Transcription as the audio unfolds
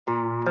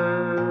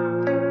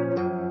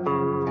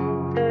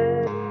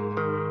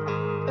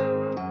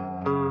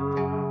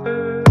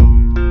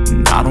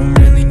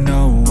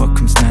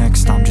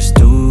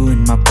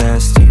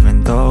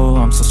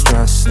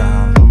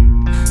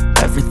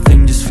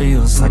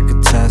like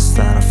a test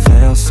that I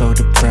fail, so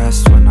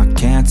depressed when I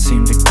can't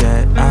seem to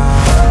get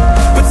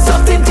out. But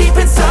something deep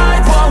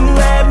inside won't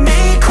let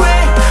me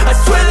quit. I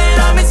swear that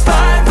I'm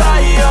inspired by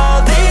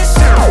all this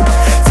shit.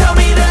 Tell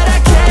me that I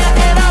can't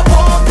and I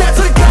won't. That's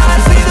what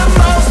guides me the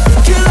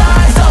most. Your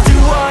lies, I'll do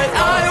what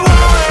I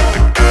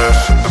want. The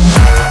gas in the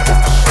back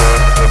of the sun,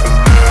 never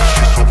leave.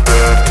 She's so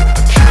bad,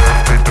 she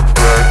made the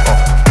brag.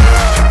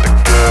 The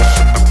gas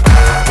in the back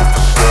of the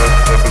sun,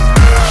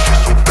 never leave. She's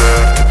so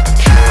bad,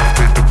 she made the brag. The gas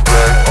in the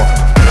back of the sun,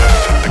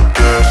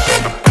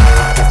 never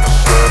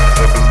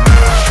leave.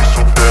 She's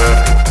so bad,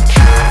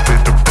 she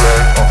made the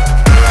brag. The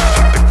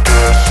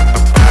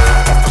gas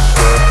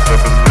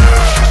in the back of the sun, never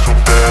leave. She's so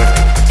bad,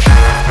 she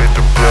made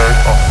the brag.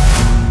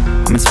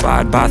 I'm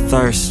inspired by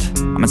thirst,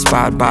 I'm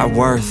inspired by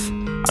worth.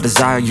 I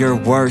desire your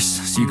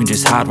worst, so you can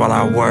just hide while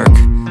I work.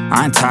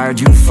 I ain't tired,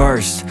 you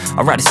first.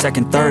 I'll write a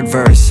second, third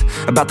verse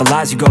about the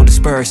lies you go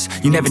disperse.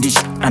 You never did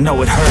shit, I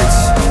know it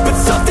hurts. But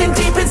something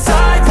deep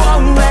inside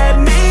won't let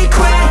me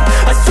quit.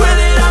 I swear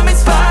that I'm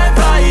inspired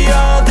by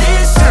all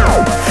this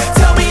shit.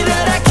 Tell me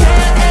that I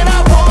can't and I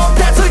won't.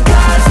 That's what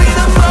guides me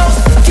the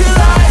most. Your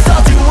lies,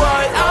 I'll do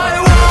what I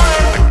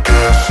want. The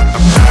gas in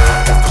the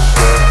back of the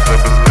sun, never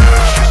leave.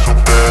 She's so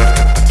bad,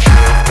 she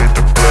made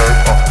the brag. The gas in the back of the sun, never leave. She's so bad, she made the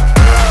brag.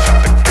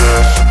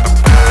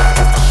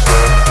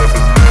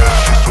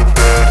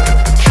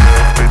 The gas in the back of the sun, never leave. She's so bad, she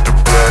made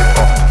the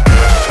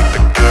brag. The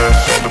gas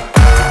in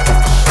the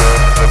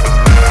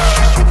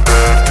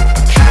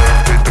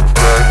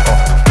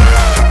back of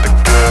the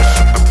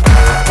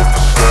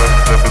sun,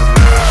 never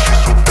leave. She's so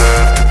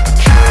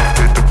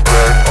bad, she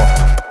made the brag.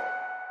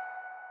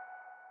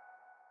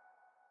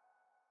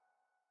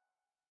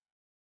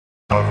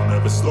 I don't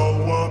ever slow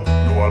up,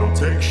 no I don't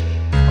take shit.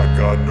 I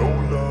got no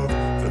love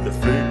for the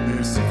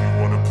fakeness. If you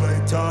wanna play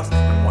tough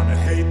and wanna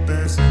hate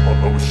this,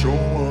 I'll always show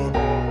up.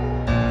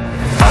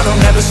 I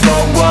don't ever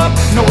slow up,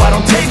 no I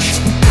don't take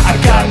shit. I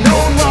got no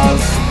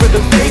love for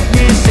the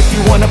fakeness. If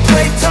you wanna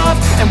play tough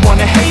and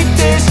wanna hate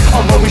this,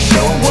 I'll always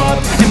show up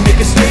and make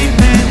a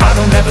statement. I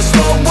don't ever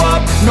slow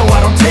up, no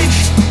I don't take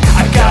shit.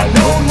 I got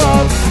no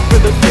love for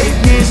the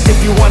fakeness. If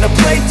you wanna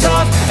play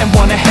tough and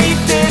wanna hate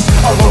this,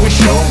 I'll always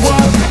show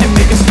up and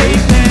make a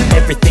statement.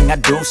 Everything I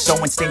do so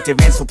instinctive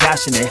and so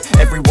passionate.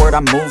 Every word I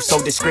move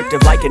so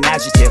descriptive like an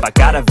adjective. I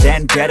got a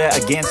vendetta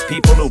against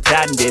people who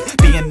patented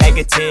being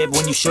negative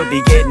when you should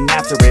be getting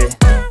after it.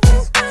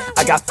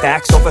 I got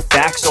facts over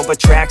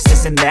tracks,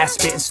 this and that.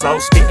 Spitting slow,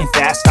 spitting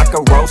fast, I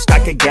could roast, I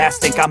could gas.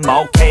 Think I'm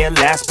okay at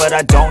last, but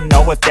I don't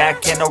know if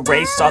that can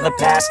erase all the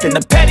past. And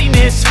the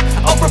pettiness,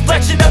 a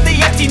reflection of the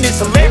emptiness.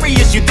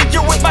 Hilarious, you think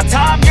you're with my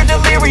time, you're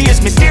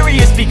delirious.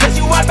 Mysterious, because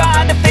you hide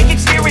behind a fake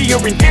exterior.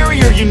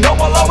 Inferior, you know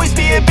I'll always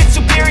be a bit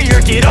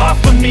superior. Get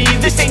off of me,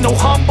 this ain't no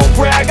humble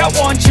brag. I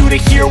want you to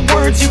hear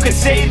words, you can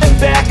say them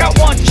back. I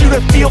want you to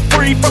feel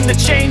free from the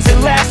chains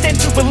that last, and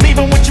to believe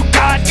in what you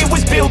got, it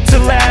was built to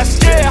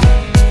last, yeah.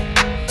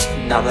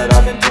 Now that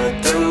I've been put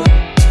through,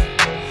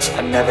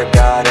 I never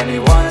got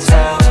anyone's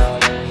help.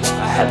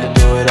 I had to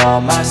do it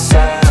all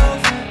myself.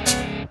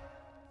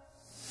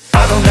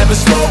 I don't ever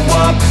slow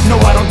up,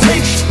 no I don't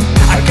take shit.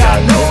 I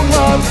got no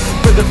love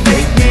for the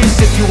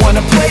fakeness. If you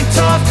wanna play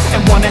tough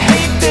and wanna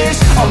hate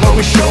this, I'll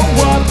always show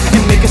up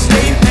and make a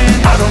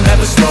statement. I don't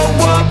ever slow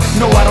up,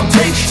 no I don't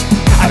take shit.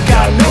 I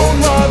got no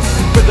love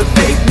for the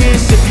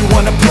fakeness. If you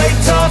wanna play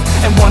tough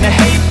and wanna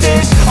hate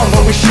this, I'll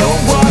always show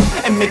up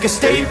and make a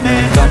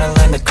statement. Gonna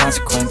learn the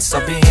consequence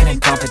of being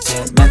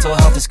incompetent. Mental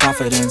health is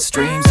confidence,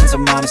 dreams and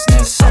some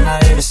honestness. I'm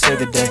not here to save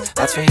the day,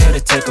 that's for you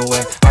to take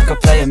away. I could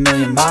play a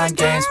million mind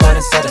games, but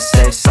instead I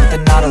say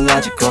something not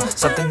illogical,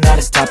 something that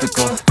is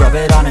topical. Rub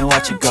it on and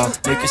watch it go,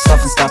 make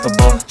yourself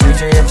unstoppable.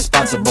 Dreams are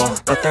irresponsible,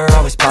 but they're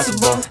always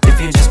possible. If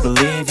you just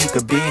believe, you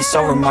could be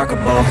so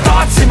remarkable.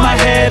 Thoughts in my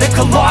head, a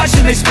collage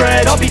and they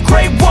spread. I'll be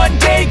great one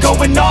day,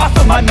 going off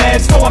of my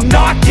meds. No, I'm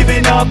not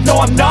giving up, no,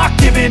 I'm not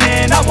giving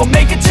in. I will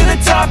make it to the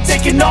top,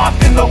 taking off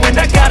in the wind.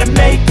 I gotta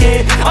make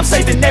it, I'm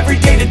saving every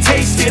day to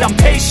taste it. I'm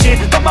patient,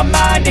 but my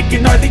mind, it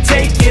can hardly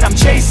take it. I'm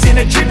chasing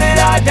a dream that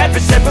I've had for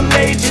several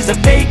ages. A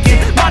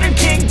vacant, modern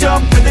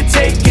kingdom for the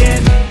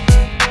taking.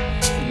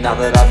 Now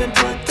that I've been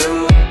put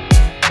through,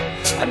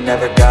 I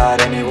never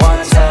got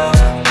anyone's help.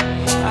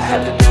 I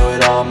had to do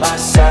it all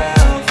myself.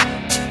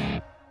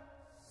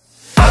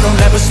 I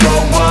don't ever slow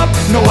up,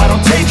 no I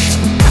don't take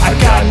shit. I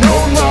got no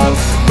love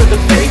for the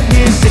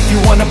fakeness. If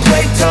you wanna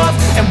play tough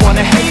and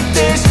wanna hate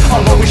this,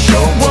 I'll always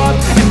show up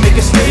and make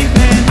a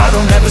statement. I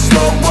don't ever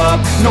slow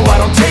up, no I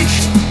don't take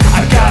shit.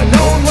 I got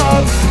no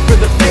love for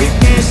the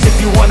fakeness. If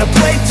you wanna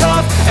play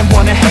tough and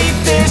wanna hate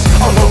this,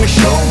 I'll always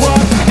show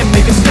up and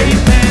make a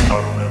statement. I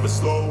don't ever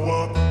slow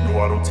up, no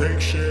I don't take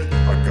shit.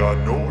 I got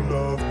no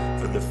love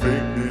for the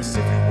fakeness.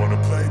 If you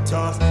wanna play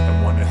tough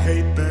and wanna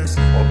hate this,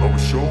 I'll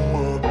always show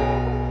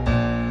up.